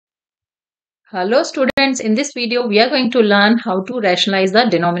Hello students, in this video we are going to learn how to rationalize the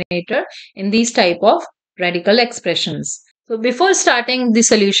denominator in these type of radical expressions. So before starting the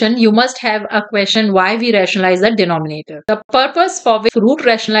solution, you must have a question why we rationalize the denominator. The purpose for which root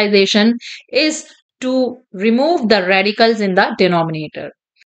rationalization is to remove the radicals in the denominator.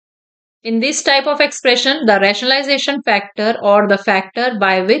 In this type of expression, the rationalization factor or the factor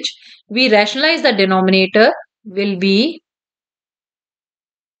by which we rationalize the denominator will be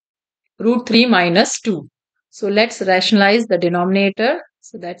root 3 minus 2. So let's rationalize the denominator.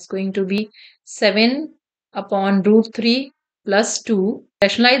 So that's going to be 7 upon root 3 plus 2.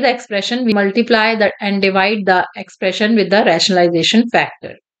 Rationalize the expression, we multiply that and divide the expression with the rationalization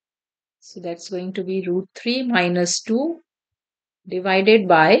factor. So that's going to be root 3 minus 2 divided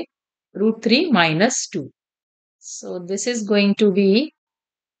by root 3 minus 2. So this is going to be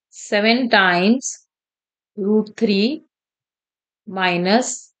 7 times root 3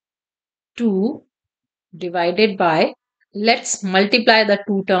 minus 2 divided by, let's multiply the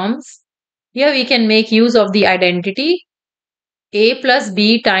two terms. Here we can make use of the identity a plus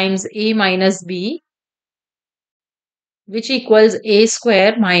b times a minus b, which equals a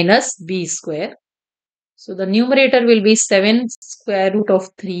square minus b square. So the numerator will be 7 square root of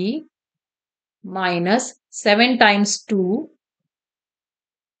 3 minus 7 times 2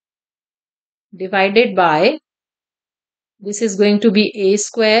 divided by, this is going to be a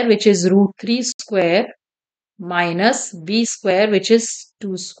square, which is root 3 square minus b square, which is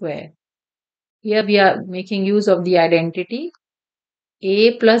 2 square. Here we are making use of the identity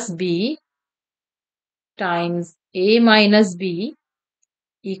a plus b times a minus b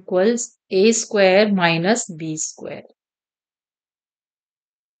equals a square minus b square.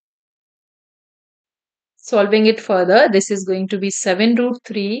 Solving it further, this is going to be 7 root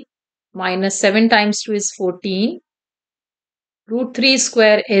 3 minus 7 times 2 is 14. Root 3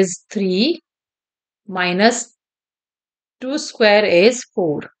 square is 3 minus 2 square is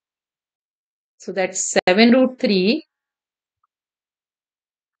 4. So that's 7 root 3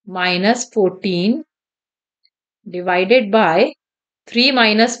 minus 14 divided by 3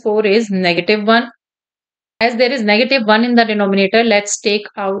 minus 4 is negative 1. As there is negative 1 in the denominator, let's take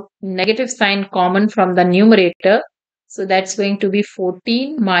out negative sign common from the numerator. So that's going to be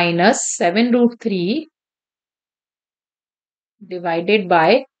 14 minus 7 root 3 divided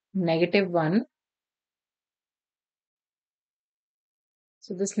by negative 1.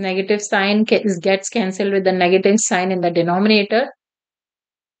 So this negative sign gets cancelled with the negative sign in the denominator.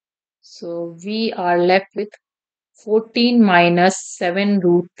 So we are left with 14 minus 7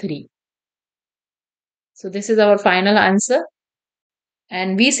 root 3. So this is our final answer.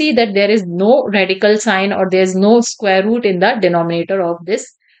 And we see that there is no radical sign or there is no square root in the denominator of this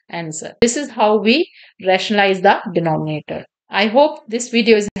answer. This is how we rationalize the denominator. I hope this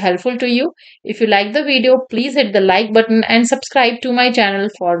video is helpful to you. If you like the video, please hit the like button and subscribe to my channel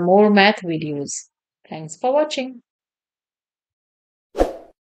for more math videos. Thanks for watching.